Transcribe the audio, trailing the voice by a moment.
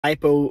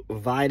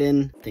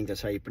Lipovitan, I think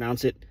that's how you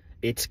pronounce it.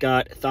 It's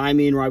got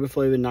thiamine,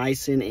 riboflavin,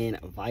 niacin, and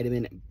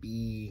vitamin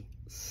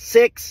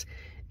B6.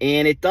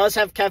 And it does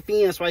have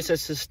caffeine. That's why it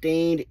says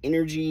sustained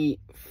energy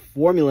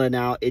formula.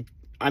 Now,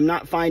 I'm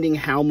not finding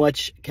how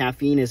much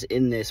caffeine is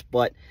in this,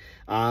 but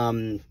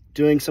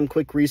doing some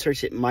quick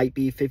research, it might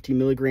be 50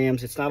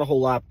 milligrams. It's not a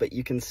whole lot, but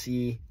you can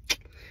see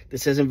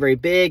this isn't very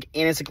big,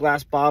 and it's a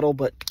glass bottle,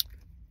 but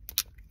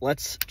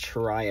let's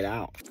try it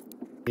out.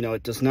 You know,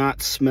 it does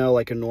not smell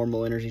like a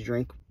normal energy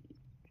drink.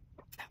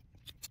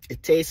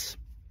 It tastes,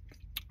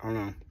 I don't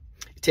know,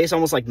 it tastes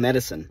almost like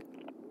medicine,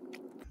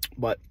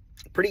 but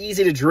pretty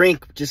easy to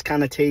drink. Just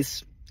kind of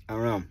tastes, I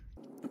don't know,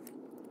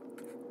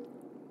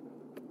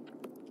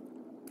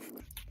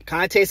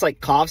 kind of tastes like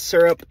cough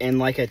syrup and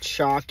like a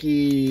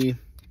chalky,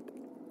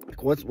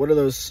 like what are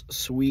those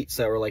sweets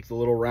that were like the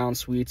little round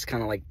sweets,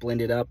 kind of like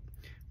blended up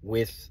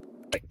with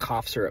like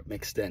cough syrup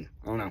mixed in.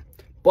 I don't know,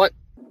 but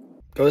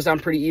goes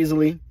down pretty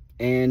easily,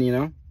 and you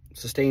know,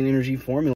 sustained energy formula.